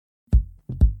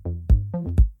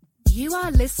You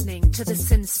are listening to the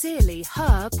Sincerely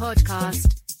Her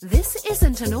podcast. This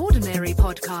isn't an ordinary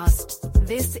podcast.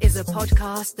 This is a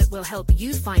podcast that will help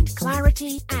you find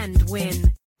clarity and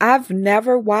win. I've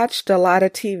never watched a lot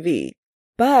of TV,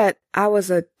 but I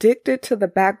was addicted to the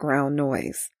background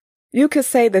noise. You could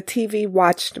say the TV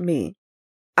watched me.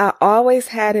 I always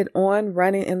had it on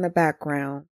running in the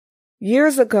background.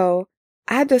 Years ago,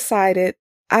 I decided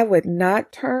I would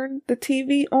not turn the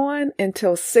TV on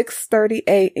until 6:30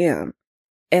 a.m.,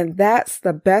 and that's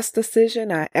the best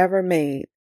decision I ever made.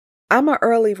 I'm an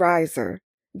early riser,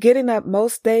 getting up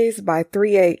most days by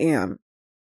 3 a.m.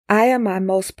 I am my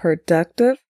most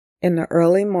productive in the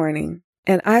early morning,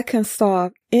 and I can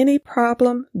solve any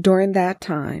problem during that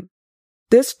time.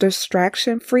 This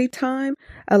distraction-free time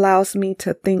allows me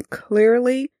to think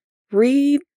clearly,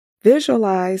 read,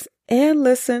 visualize, and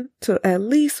listen to at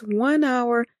least 1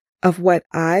 hour of what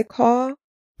I call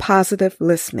positive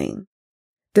listening.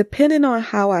 Depending on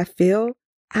how I feel,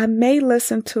 I may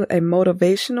listen to a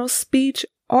motivational speech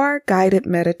or guided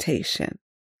meditation.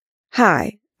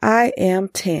 Hi, I am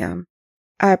Tam.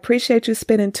 I appreciate you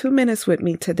spending 2 minutes with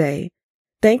me today.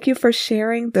 Thank you for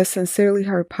sharing the Sincerely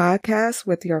Her podcast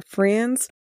with your friends,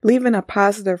 leaving a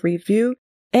positive review,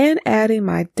 and adding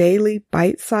my daily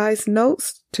bite-sized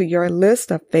notes to your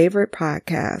list of favorite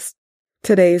podcasts.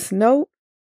 Today's note,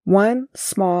 one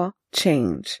small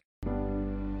change.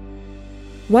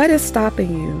 What is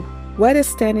stopping you? What is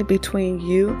standing between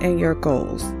you and your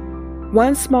goals?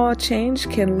 One small change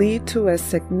can lead to a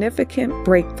significant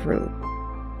breakthrough.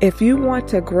 If you want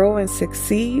to grow and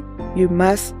succeed, you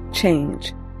must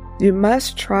change. You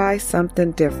must try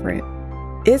something different.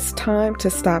 It's time to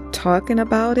stop talking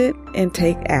about it and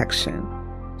take action.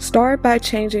 Start by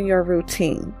changing your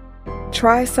routine.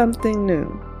 Try something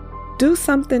new. Do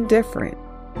something different.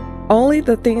 Only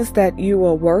the things that you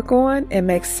will work on and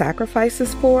make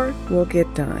sacrifices for will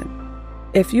get done.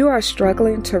 If you are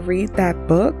struggling to read that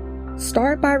book,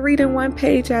 start by reading one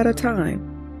page at a time.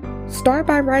 Start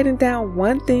by writing down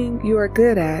one thing you are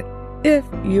good at if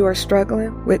you are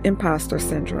struggling with imposter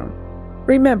syndrome.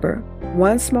 Remember,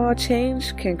 one small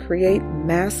change can create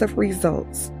massive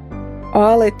results.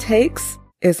 All it takes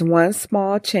is one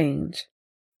small change.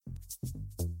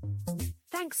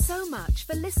 Thanks so much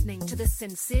for listening to the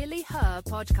Sincerely Her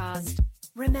podcast.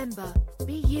 Remember,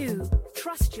 be you,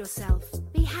 trust yourself,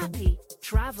 be happy,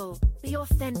 travel, be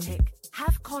authentic,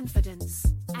 have confidence,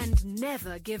 and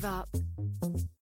never give up.